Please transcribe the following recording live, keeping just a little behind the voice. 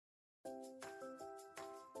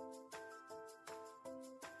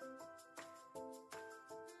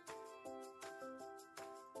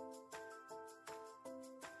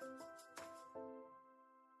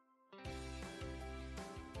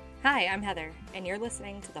Hi, I'm Heather, and you're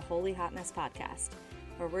listening to the Holy Hotness Podcast,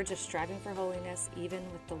 where we're just striving for holiness even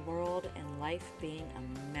with the world and life being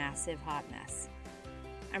a massive hot mess.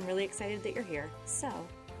 I'm really excited that you're here, so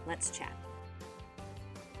let's chat.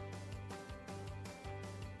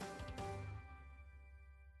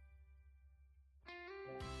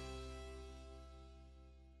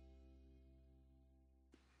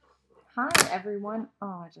 Hi, everyone.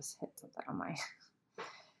 Oh, I just hit something on my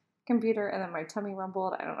computer and then my tummy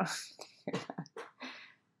rumbled. I don't know if you can hear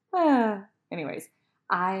that. Anyways,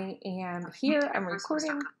 I am here. I'm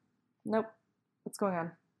recording. Nope. What's going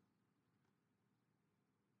on?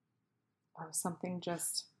 Oh, something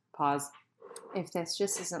just pause. If this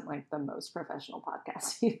just isn't like the most professional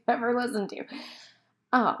podcast you've ever listened to.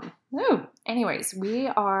 Anyways, we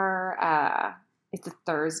are, it's a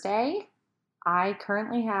Thursday. I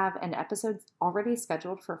currently have an episode already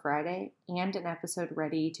scheduled for Friday and an episode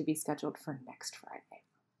ready to be scheduled for next Friday.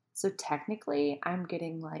 So technically, I'm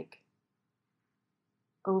getting like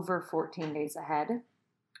over 14 days ahead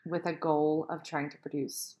with a goal of trying to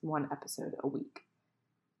produce one episode a week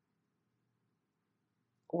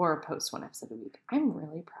or post one episode a week. I'm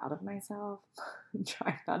really proud of myself. I'm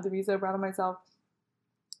trying not to be so proud of myself.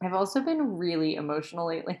 I've also been really emotional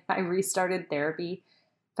lately. I restarted therapy.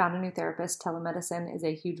 Found a new therapist. Telemedicine is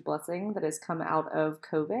a huge blessing that has come out of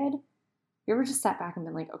COVID. You ever just sat back and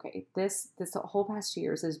been like, okay, this whole past 2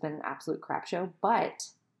 years has been an absolute crap show, but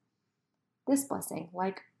this blessing,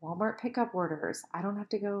 like Walmart pickup orders, I don't have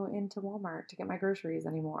to go into Walmart to get my groceries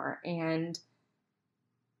anymore. And,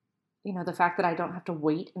 you know, the fact that I don't have to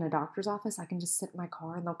wait in a doctor's office, I can just sit in my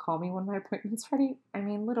car and they'll call me when my appointment's ready. I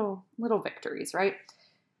mean, little victories, right?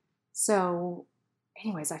 So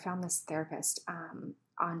anyways, I found this therapist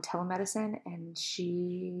on telemedicine, and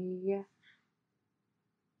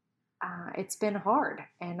it's been hard,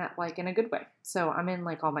 and like in a good way. So I'm in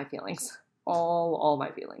like all my feelings, all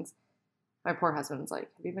my feelings. My poor husband's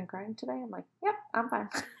like, have you been crying today? I'm like, yep, I'm fine.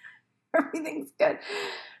 Everything's good,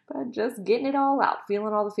 but just getting it all out,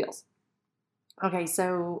 feeling all the feels. Okay,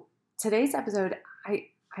 so today's episode,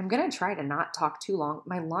 I'm going to try to not talk too long.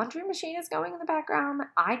 My laundry machine is going in the background.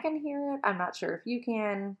 I can hear it. I'm not sure if you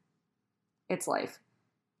can. It's life.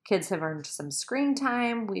 Kids have earned some screen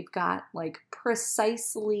time. We've got like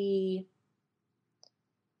precisely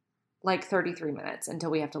like 33 minutes until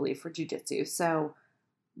we have to leave for jujitsu. So,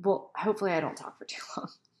 well, hopefully I don't talk for too long.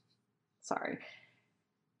 Sorry.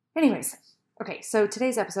 Anyways, okay, so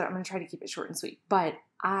today's episode, I'm going to try to keep it short and sweet, but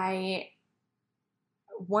I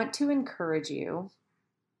want to encourage you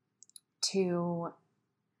to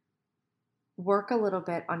work a little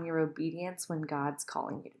bit on your obedience when God's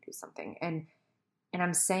calling you to do something. And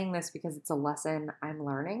I'm saying this because it's a lesson I'm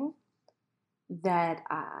learning that,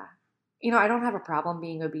 I don't have a problem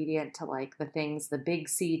being obedient to like the things the Big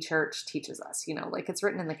C church teaches us, like it's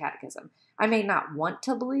written in the catechism. I may not want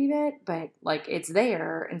to believe it, but like it's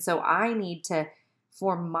there. And so I need to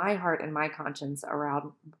form my heart and my conscience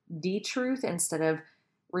around the truth instead of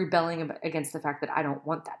rebelling against the fact that I don't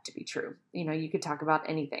want that to be true. You could talk about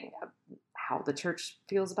anything, how the church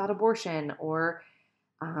feels about abortion or,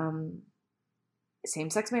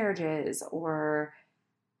 same-sex marriages or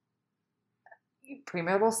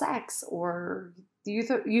premarital sex or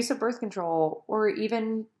the use of birth control or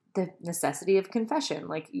even the necessity of confession.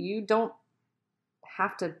 Like you don't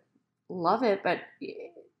have to love it, but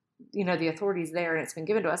the authority's there and it's been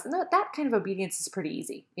given to us. And that kind of obedience is pretty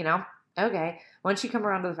easy, Okay. Once you come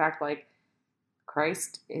around to the fact like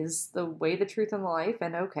Christ is the way, the truth, and the life,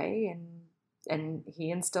 and okay, and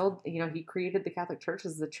he instilled, he created the Catholic Church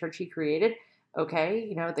as the church he created.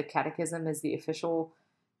 Okay, the catechism is the official,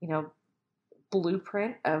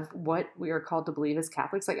 blueprint of what we are called to believe as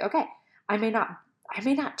Catholics. Like, okay, I may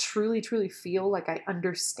not truly feel like I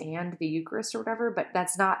understand the Eucharist or whatever, but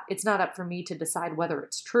it's not up for me to decide whether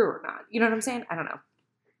it's true or not. You know what I'm saying? I don't know.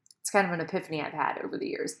 It's kind of an epiphany I've had over the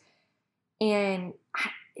years. And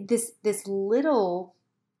this little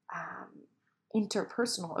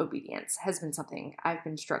interpersonal obedience has been something I've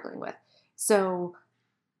been struggling with. So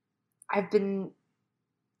I've been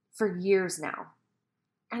for years now.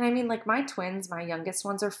 And I mean, like my twins, my youngest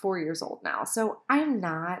ones are 4 years old now. So I'm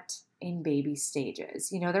not in baby stages.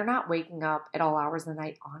 They're not waking up at all hours of the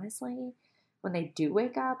night. Honestly, when they do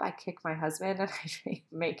wake up, I kick my husband and I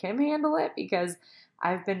make him handle it because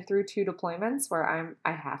I've been through 2 deployments where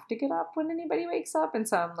I have to get up when anybody wakes up. And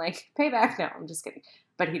so I'm like, payback. No, I'm just kidding.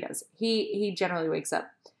 But he does. He generally wakes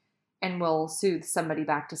up and will soothe somebody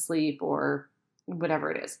back to sleep or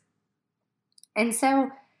whatever it is. And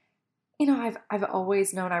so, I've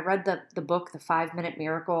always known, I read the book, The 5 Minute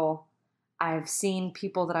Miracle. I've seen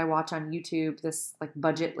people that I watch on YouTube, this like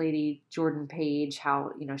budget lady, Jordan Page,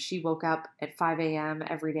 how, she woke up at 5 a.m.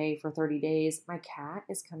 every day for 30 days. My cat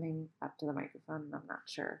is coming up to the microphone and I'm not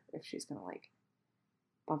sure if she's going to like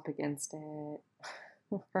bump against it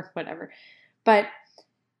or whatever. But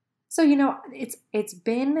so, it's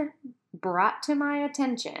been brought to my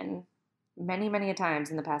attention many, many times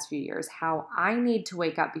in the past few years how I need to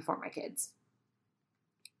wake up before my kids.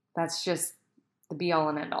 That's just the be all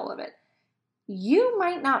and end all of it. You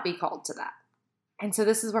might not be called to that. And so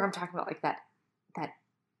this is where I'm talking about like that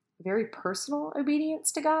very personal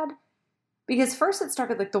obedience to God. Because first it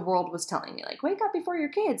started like the world was telling me like, wake up before your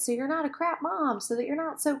kids so you're not a crap mom, so that you're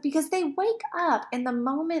not so, because they wake up and the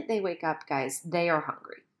moment they wake up, guys, they are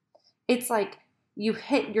hungry. It's like your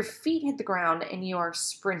feet hit the ground and you are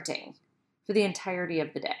sprinting for the entirety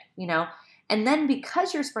of the day, And then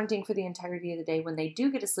because you're sprinting for the entirety of the day, when they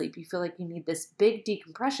do get to sleep, you feel like you need this big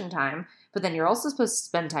decompression time, but then you're also supposed to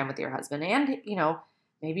spend time with your husband and,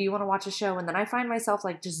 maybe you want to watch a show. And then I find myself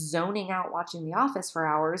like just zoning out watching The Office for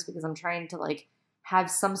hours because I'm trying to like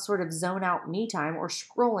have some sort of zone out me time or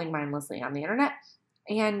scrolling mindlessly on the internet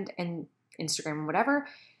and Instagram and whatever.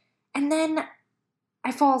 And then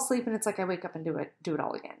I fall asleep and it's like I wake up and do it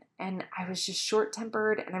all again. And I was just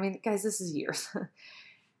short-tempered. And I mean, guys, this is years.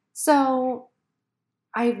 So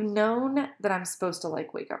I've known that I'm supposed to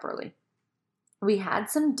like wake up early. We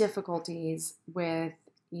had some difficulties with,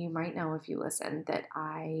 you might know if you listen, that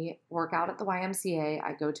I work out at the YMCA.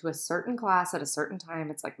 I go to a certain class at a certain time.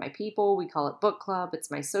 It's like my people. We call it book club. It's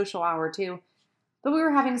my social hour too. But we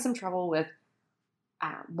were having some trouble with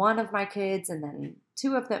one of my kids and then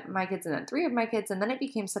two of my kids and then three of my kids. And then it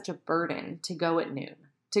became such a burden to go at noon.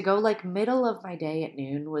 To go like middle of my day at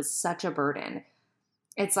noon was such a burden.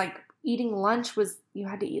 It's like eating lunch you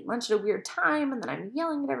had to eat lunch at a weird time. And then I'm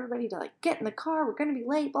yelling at everybody to like get in the car. We're going to be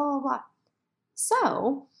late, blah, blah, blah.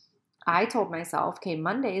 So I told myself, okay,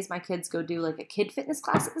 Mondays my kids go do like a kid fitness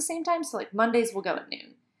class at the same time. So like Mondays we'll go at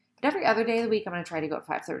noon. But every other day of the week I'm going to try to go at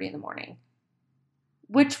 5:30 in the morning.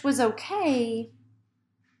 Which was okay,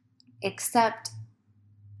 except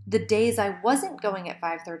the days I wasn't going at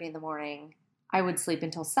 5:30 in the morning, I would sleep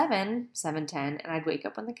until 7, 7:10, and I'd wake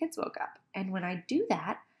up when the kids woke up. And when I do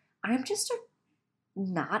that, I'm just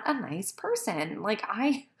not a nice person. Like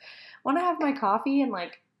I want to have my coffee and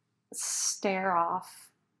like stare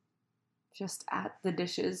off just at the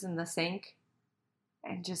dishes in the sink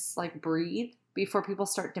and just like breathe before people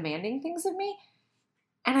start demanding things of me.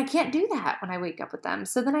 And I can't do that when I wake up with them.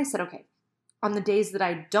 So then I said, okay, on the days that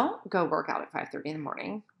I don't go work out at 5:30 in the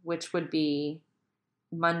morning, which would be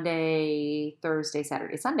Monday, Thursday,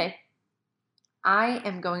 Saturday, Sunday, I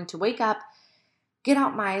am going to wake up, get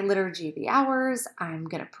out my liturgy of the hours. I'm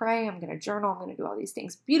going to pray. I'm going to journal. I'm going to do all these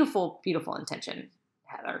things. Beautiful, beautiful intention,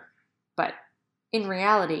 Heather. But in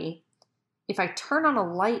reality, if I turn on a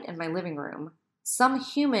light in my living room, some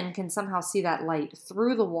human can somehow see that light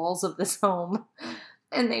through the walls of this home.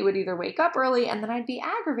 And they would either wake up early and then I'd be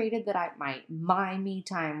aggravated that my me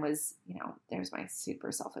time was, there's my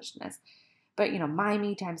super selfishness. But, my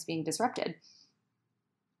me time's being disrupted.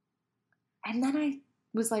 And then I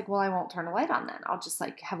was like, well, I won't turn a light on then. I'll just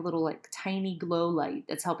like have a little like tiny glow light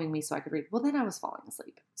that's helping me so I could read. Well, then I was falling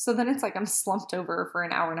asleep. So then it's like I'm slumped over for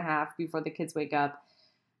an hour and a half before the kids wake up.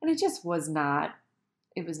 And it was not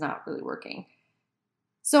really working.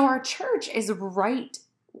 So our church is right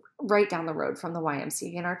down the road from the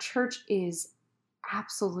YMCA. And our church is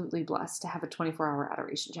absolutely blessed to have a 24-hour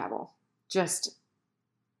adoration chapel. Just,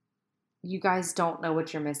 you guys don't know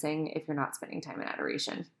what you're missing if you're not spending time in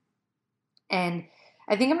adoration. And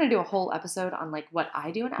I think I'm going to do a whole episode on like what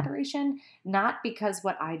I do in adoration, not because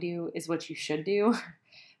what I do is what you should do,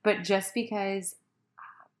 but just because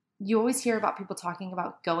you always hear about people talking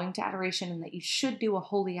about going to adoration and that you should do a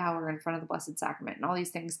holy hour in front of the Blessed Sacrament and all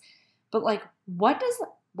these things. But like, what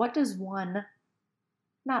does one,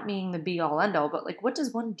 not being the be all end all, but like, what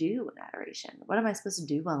does one do in adoration? What am I supposed to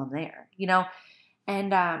do while I'm there?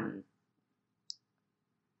 And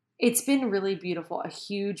it's been really beautiful, a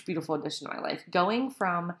huge, beautiful addition to my life. Going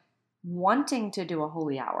from wanting to do a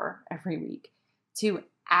holy hour every week to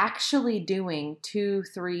actually doing 2,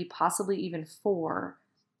 3, possibly even 4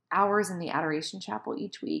 hours in the adoration chapel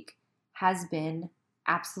each week has been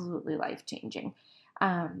absolutely life-changing.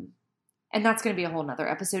 And that's going to be a whole nother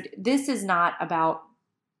episode. This is not about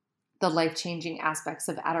the life-changing aspects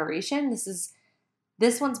of adoration.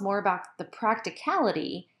 This one's more about the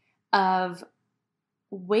practicality of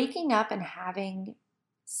waking up and having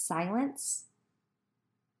silence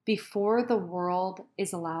before you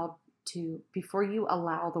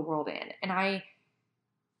allow the world in. And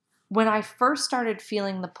when I first started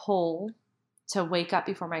feeling the pull to wake up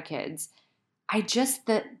before my kids.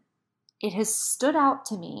 That it has stood out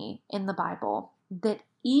to me in the Bible that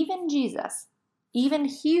even Jesus, even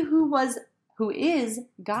he who is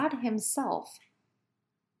God himself,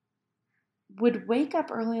 would wake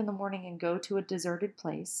up early in the morning and go to a deserted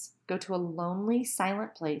place, go to a lonely,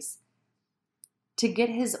 silent place to get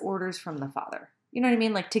his orders from the Father. You know what I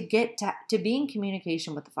mean? Like to get to be in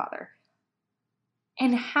communication with the Father.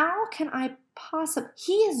 And how can I possibly,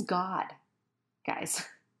 he is God, guys.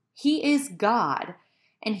 He is God.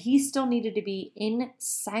 And he still needed to be in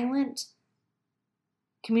silent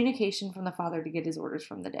communication from the Father to get his orders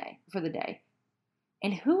for the day.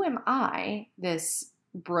 And who am I, this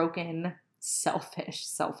broken,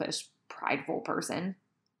 selfish, prideful person?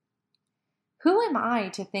 Who am I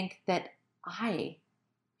to think that I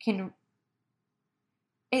can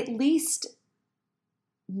at least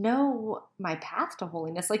know my path to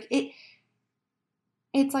holiness? Like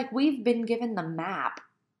it's like we've been given the map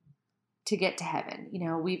to get to heaven. You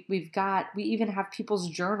know, we even have people's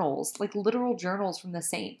journals, like literal journals from the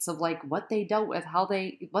saints of like what they dealt with,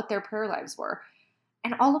 what their prayer lives were.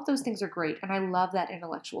 And all of those things are great. And I love that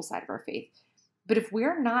intellectual side of our faith. But if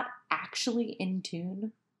we're not actually in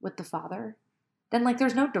tune with the Father, then like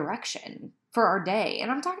there's no direction for our day.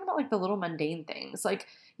 And I'm talking about like the little mundane things. Like,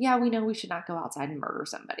 yeah, we know we should not go outside and murder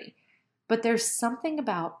somebody. But there's something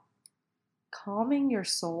about calming your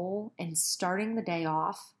soul and starting the day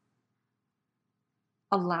off,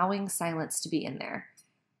 allowing silence to be in there.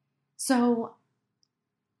 So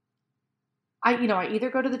I either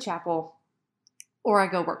go to the chapel or I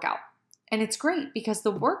go work out. And it's great because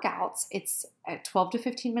the workouts, it's a 12 to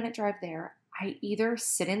 15 minute drive there. I either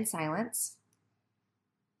sit in silence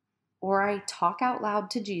or I talk out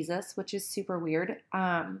loud to Jesus, which is super weird.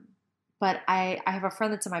 But I have a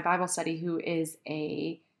friend that's in my Bible study who is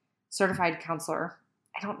a certified counselor.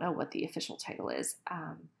 I don't know what the official title is.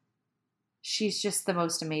 She's just the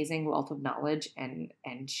most amazing wealth of knowledge, and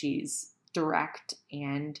she's direct,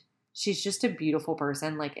 and she's just a beautiful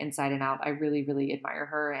person, like inside and out. I really, really admire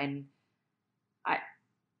her. And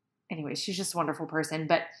anyway, she's just a wonderful person.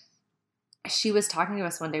 But she was talking to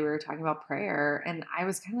us one day, we were talking about prayer, and I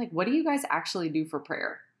was kind of like, what do you guys actually do for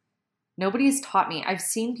prayer? Nobody has taught me. I've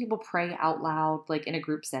seen people pray out loud, like in a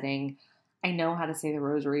group setting. I know how to say the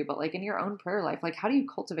rosary, but like in your own prayer life, like how do you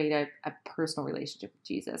cultivate a personal relationship with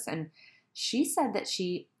Jesus? And she said that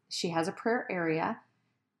she has a prayer area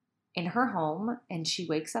in her home, and she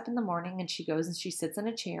wakes up in the morning and she goes and she sits in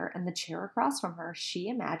a chair, and the chair across from her, she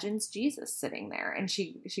imagines Jesus sitting there. And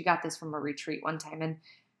she got this from a retreat one time, and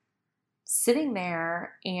sitting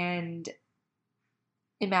there and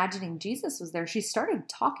imagining Jesus was there, she started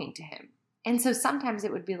talking to him. And so sometimes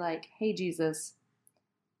it would be like, hey, Jesus,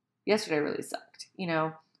 yesterday really sucked,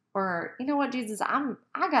 or you know what, Jesus,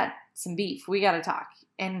 I got some beef. We got to talk.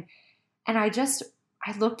 And I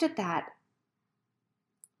looked at that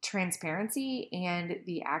transparency and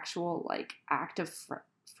the actual like act of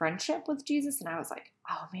friendship with Jesus, and I was like,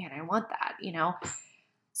 oh man, I want that,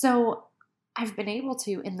 So I've been able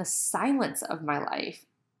to, in the silence of my life,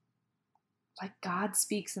 like God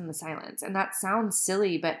speaks in the silence. And that sounds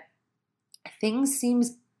silly, but things seem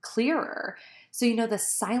clearer. So, the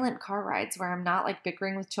silent car rides where I'm not like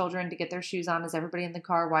bickering with children to get their shoes on. Is everybody in the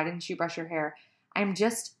car? Why didn't you brush your hair? I'm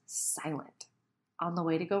just silent on the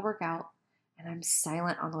way to go work out, and I'm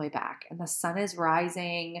silent on the way back. And the sun is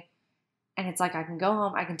rising, and it's like I can go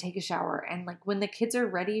home, I can take a shower. And like when the kids are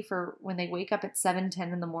ready for when they wake up at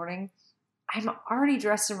 7:10 in the morning, I'm already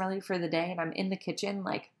dressed and ready for the day, and I'm in the kitchen.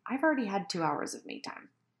 Like I've already had 2 hours of me time,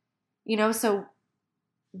 so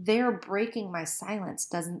their breaking my silence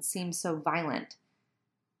doesn't seem so violent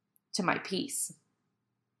to my peace.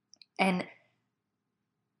 And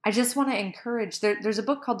I just want to encourage, there's a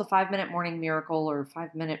book called The 5-Minute Morning Miracle or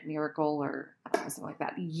 5-Minute Miracle or I don't know, something like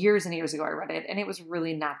that. Years and years ago I read it, and it was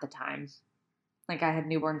really not the time. Like I had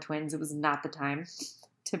newborn twins. It was not the time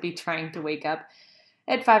to be trying to wake up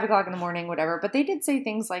at 5 o'clock in the morning, whatever. But they did say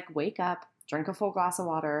things like wake up, drink a full glass of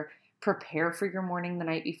water, prepare for your morning the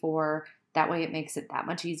night before. That way it makes it that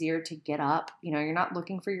much easier to get up. You're not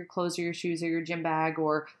looking for your clothes or your shoes or your gym bag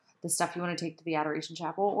or the stuff you want to take to the Adoration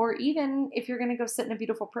Chapel, or even if you're going to go sit in a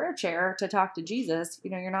beautiful prayer chair to talk to Jesus,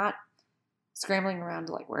 you're not scrambling around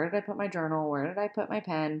to like, where did I put my journal? Where did I put my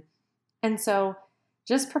pen? And so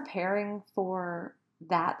just preparing for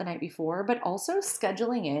that the night before, but also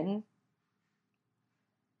scheduling in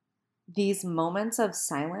these moments of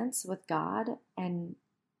silence with God. And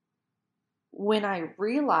when I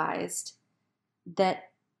realized that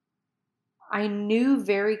I knew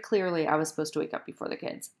very clearly I was supposed to wake up before the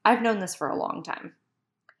kids. I've known this for a long time.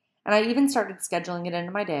 And I even started scheduling it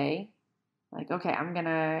into my day. Like, okay, I'm going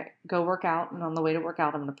to go work out. And on the way to work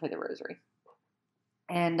out, I'm going to pray the rosary.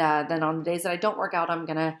 And then on the days that I don't work out, I'm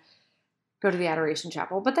going to go to the Adoration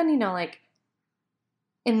Chapel. But then, like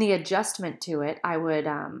in the adjustment to it, I'd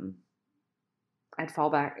fall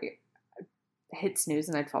back, hit snooze,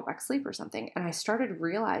 and I'd fall back asleep or something. And I started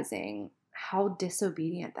realizing how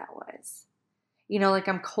disobedient that was. Like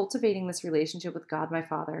I'm cultivating this relationship with God, my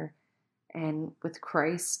Father, and with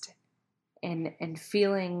Christ, and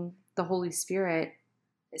feeling the Holy Spirit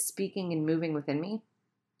speaking and moving within me.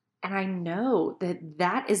 And I know that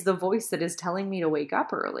that is the voice that is telling me to wake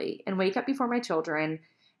up early and wake up before my children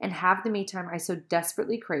and have the me time I so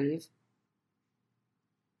desperately crave,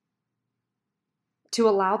 to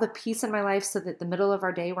allow the peace in my life so that the middle of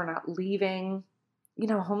our day we're not leaving.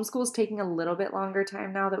 Homeschool is taking a little bit longer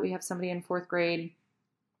time now that we have somebody in 4th grade,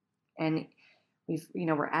 and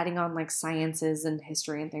we're adding on like sciences and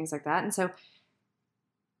history and things like that. And so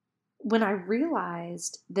when I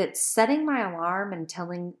realized that setting my alarm and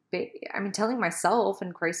telling myself,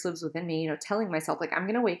 and Christ lives within me, telling myself like, I'm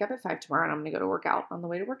going to wake up at 5 tomorrow and I'm going to go to work out. On the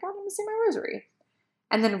way to work out, I'm going to say my rosary.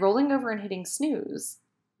 And then rolling over and hitting snooze,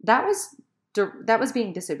 that was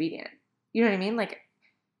being disobedient. You know what I mean? Like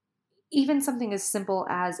even something as simple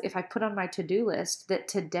as if I put on my to-do list that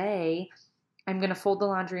today I'm going to fold the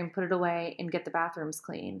laundry and put it away and get the bathrooms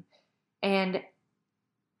clean. And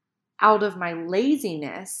out of my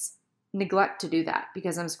laziness, neglect to do that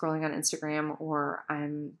because I'm scrolling on Instagram, or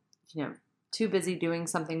I'm, too busy doing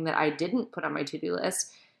something that I didn't put on my to-do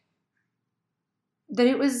list, that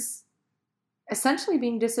it was essentially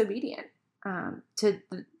being disobedient to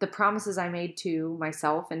the promises I made to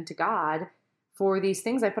myself and to God for these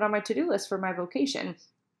things I put on my to-do list for my vocation.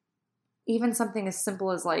 Even something as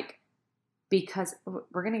simple as like, because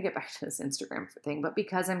we're going to get back to this Instagram thing, but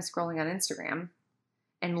because I'm scrolling on Instagram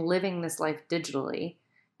and living this life digitally,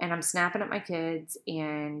 and I'm snapping at my kids,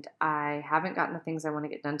 and I haven't gotten the things I want to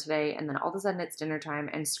get done today, and then all of a sudden it's dinner time,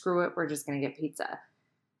 and screw it, we're just going to get pizza.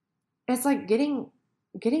 It's like getting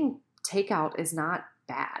takeout is not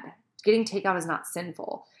bad. Getting takeout is not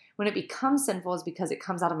sinful. When it becomes sinful is because it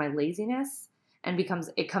comes out of my laziness and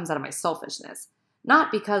it comes out of my selfishness.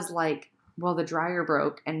 Not because like, well, the dryer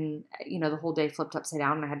broke and, the whole day flipped upside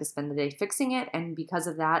down and I had to spend the day fixing it. And because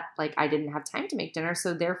of that, like I didn't have time to make dinner.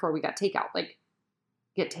 So therefore we got takeout. Like,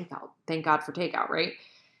 get takeout. Thank God for takeout, right?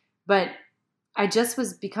 But I just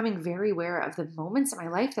was becoming very aware of the moments in my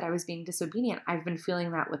life that I was being disobedient. I've been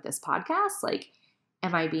feeling that with this podcast. Like,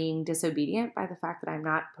 am I being disobedient by the fact that I'm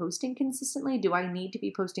not posting consistently? Do I need to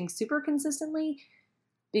be posting super consistently?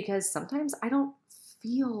 Because sometimes I don't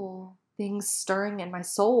feel things stirring in my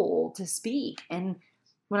soul to speak. And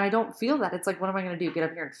when I don't feel that, it's like, what am I going to do? Get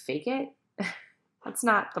up here and fake it? That's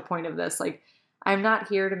not the point of this. Like, I'm not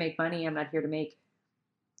here to make money. I'm not here to make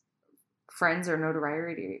friends or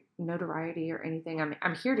notoriety or anything.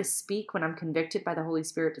 I'm here to speak when I'm convicted by the Holy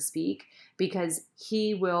Spirit to speak, because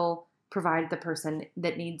He will provide the person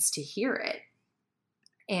that needs to hear it.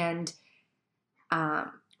 And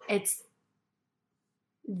it's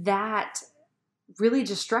that really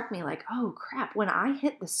just struck me like, oh crap, when I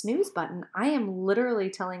hit the snooze button, I am literally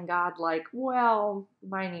telling God like, well,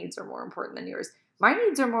 my needs are more important than yours. My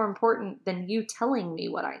needs are more important than you telling me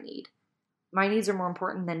what I need. My needs are more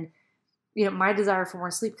important than, my desire for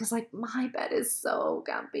more sleep, because like my bed is so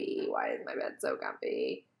comfy. Why is my bed so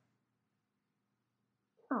comfy?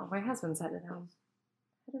 Oh, my husband's headed home.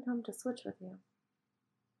 Headed home to switch with you.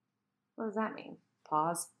 What does that mean?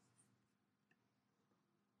 Pause.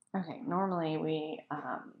 Okay, normally we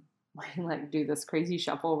like do this crazy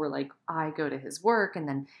shuffle where like I go to his work and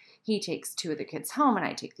then he takes 2 of the kids home and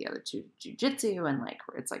I take the other 2 to jujitsu, and like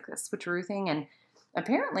it's like this switcheroo thing. And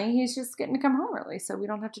apparently he's just getting to come home early, so we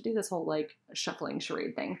don't have to do this whole like shuffling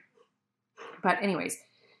charade thing. But anyways,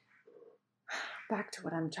 back to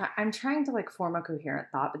what I'm trying to like form a coherent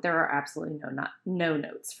thought, but there are absolutely no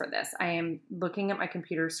notes for this. I am looking at my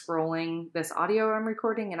computer, scrolling this audio I'm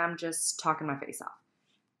recording, and I'm just talking my face off.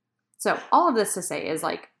 So all of this to say is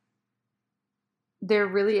like, there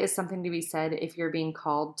really is something to be said if you're being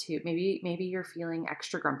called to, maybe you're feeling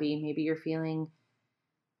extra grumpy. Maybe you're feeling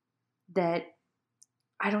that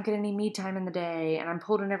I don't get any me time in the day and I'm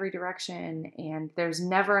pulled in every direction and there's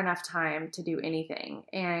never enough time to do anything.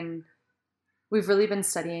 And we've really been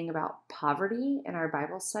studying about poverty in our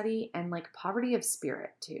Bible study, and like poverty of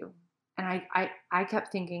spirit too. And I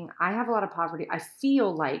kept thinking, I have a lot of poverty. I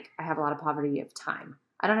feel like I have a lot of poverty of time.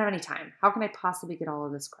 I don't have any time. How can I possibly get all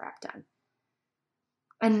of this crap done?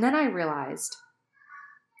 And then I realized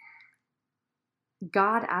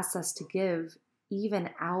God asks us to give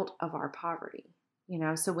even out of our poverty.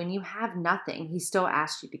 So when you have nothing, He still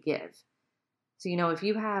asks you to give. So, if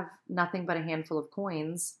you have nothing but a handful of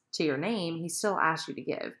coins to your name, he still asks you to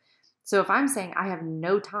give. So if I'm saying I have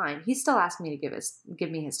no time, he still asked me to give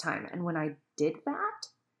me his time. And when I did that,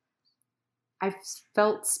 I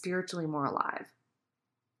felt spiritually more alive.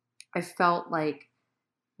 I felt like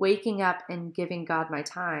waking up and giving God my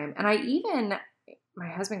time. And my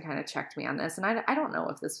husband kind of checked me on this, and I don't know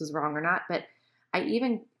if this was wrong or not, but I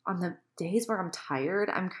even, on the days where I'm tired,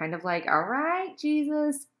 I'm kind of like, all right,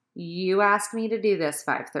 Jesus, you asked me to do this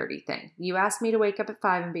 5:30 thing. You asked me to wake up at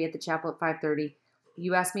 5 and be at the chapel at 5:30.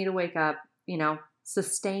 You asked me to wake up,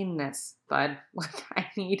 sustain this, bud. Like I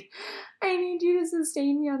need you to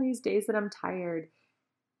sustain me on these days that I'm tired.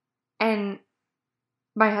 And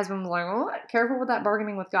my husband was like, well, careful with that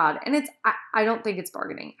bargaining with God. And I don't think it's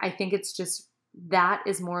bargaining. I think it's just, that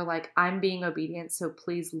is more like I'm being obedient. So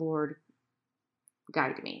please, Lord,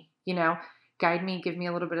 guide me, guide me, give me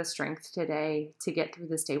a little bit of strength today to get through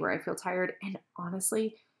this day where I feel tired. And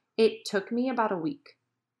honestly, it took me about a week.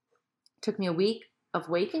 It took me a week of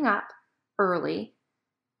waking up early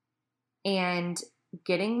and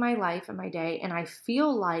getting my life and my day. And I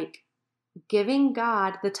feel like giving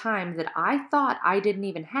God the time that I thought I didn't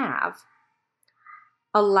even have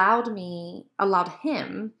allowed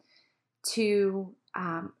him to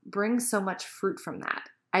bring so much fruit from that.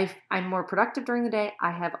 I'm more productive during the day.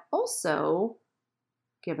 I have also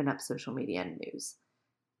given up social media and news.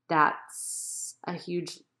 That's a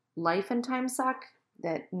huge life and time suck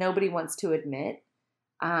that nobody wants to admit.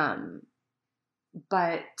 But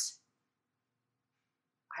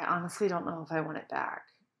I honestly don't know if I want it back.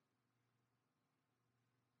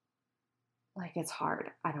 Like, it's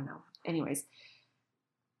hard. I don't know. Anyways,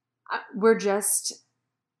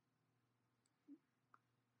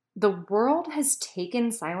 the world has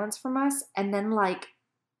taken silence from us and then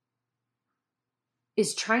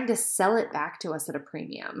is trying to sell it back to us at a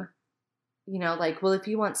premium. Well, if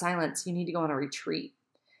you want silence, you need to go on a retreat.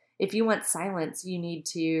 If you want silence, you need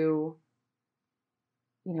to,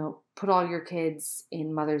 put all your kids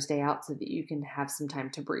in Mother's Day out so that you can have some time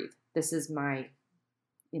to breathe. This is my,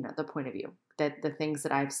 the point of view, that the things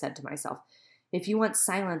that I've said to myself. If you want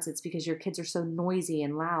silence, it's because your kids are so noisy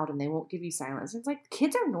and loud and they won't give you silence. It's like,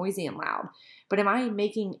 kids are noisy and loud, but am I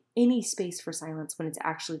making any space for silence when it's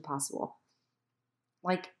actually possible?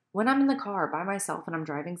 Like when I'm in the car by myself and I'm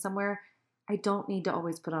driving somewhere, I don't need to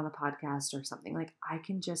always put on a podcast or something. Like I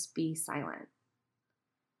can just be silent.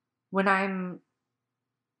 When I'm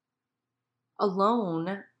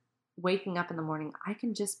alone, waking up in the morning, I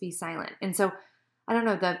can just be silent. And so I don't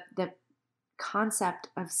know, the concept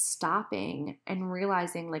of stopping and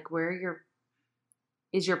realizing where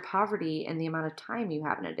is your poverty and the amount of time you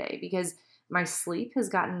have in a day, because my sleep has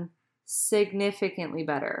gotten significantly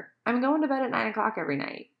better. I'm going to bed at 9 o'clock every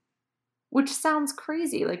night, which sounds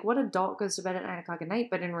crazy. Like what adult goes to bed at 9 o'clock at night?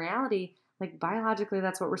 But in reality, biologically,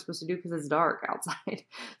 that's what we're supposed to do because it's dark outside.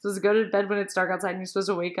 So it's go to bed when it's dark outside and you're supposed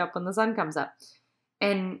to wake up when the sun comes up.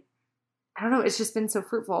 And I don't know, it's just been so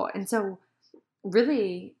fruitful. And so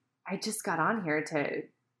really, I just got on here to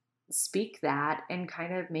speak that and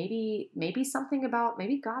kind of maybe something about,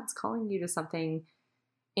 maybe God's calling you to something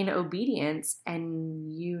in obedience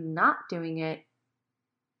and you not doing it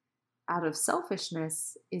out of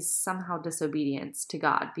selfishness is somehow disobedience to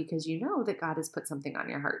God, because you know that God has put something on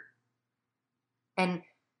your heart. And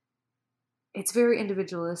it's very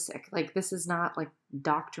individualistic. This is not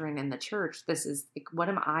doctrine in the church. This is what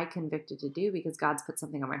am I convicted to do because God's put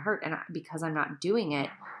something on my heart, and because I'm not doing it,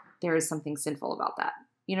 there is something sinful about that.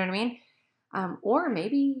 You know what I mean? Or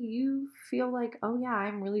maybe you feel like, oh yeah,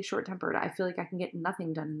 I'm really short-tempered. I feel like I can get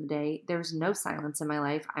nothing done in the day. There's no silence in my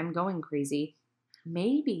life. I'm going crazy.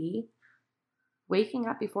 Maybe waking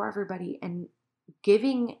up before everybody and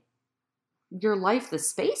giving your life the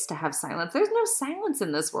space to have silence. There's no silence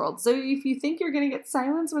in this world. So if you think you're going to get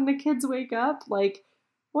silence when the kids wake up,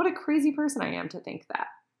 what a crazy person I am to think that.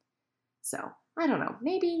 So I don't know.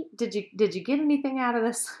 Maybe did you get anything out of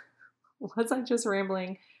this? Was I just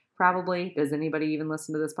rambling? Probably. Does anybody even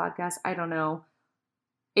listen to this podcast? I don't know.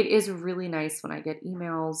 It is really nice when I get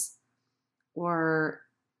emails or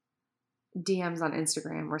DMs on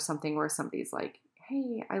Instagram or something where somebody's like,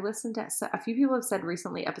 hey, I listened to, a few people have said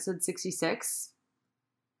recently episode 66,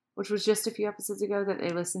 which was just a few episodes ago, that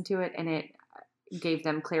they listened to it and it gave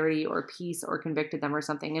them clarity or peace or convicted them or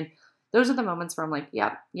something. And those are the moments where I'm like,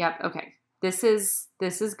 yep, okay. This is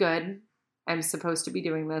good. I'm supposed to be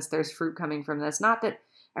doing this. There's fruit coming from this. Not that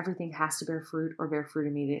everything has to bear fruit or bear fruit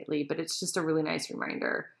immediately, but it's just a really nice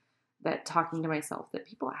reminder that talking to myself that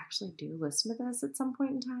people actually do listen to this at some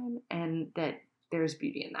point in time and that there's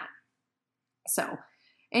beauty in that. So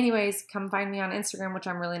Anyways, come find me on Instagram, which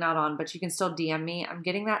I'm really not on, but you can still DM me. I'm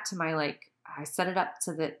getting that to my, I set it up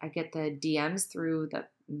so that I get the DMs through the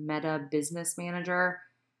Meta Business Manager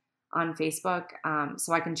on Facebook,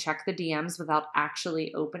 so I can check the DMs without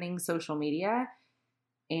actually opening social media.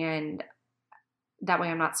 And that way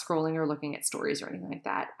I'm not scrolling or looking at stories or anything like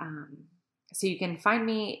that. So you can find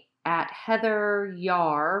me at Heather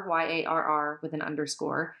Yarr, Yarr with an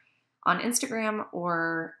underscore, on Instagram,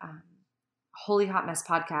 or Holy Hot Mess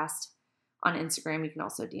Podcast on Instagram. You can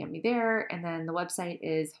also DM me there. And then the website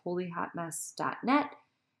is holyhotmess.net.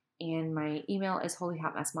 And my email is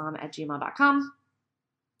holyhotmessmom@gmail.com.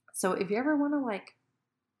 So if you ever want to,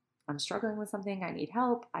 I'm struggling with something, I need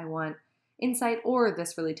help, I want insight, or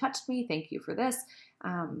this really touched me, thank you for this,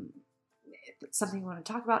 if it's something you want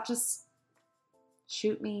to talk about, just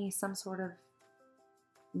shoot me some sort of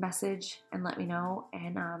message and let me know,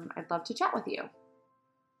 and I'd love to chat with you.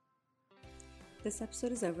 This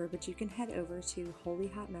episode is over, but you can head over to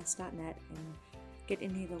holyhotmess.net and get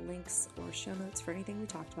any of the links or show notes for anything we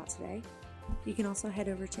talked about today. You can also head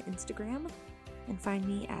over to Instagram and find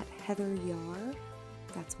me at Heather Yarr,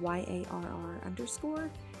 that's YARR_,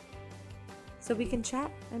 so we can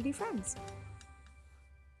chat and be friends.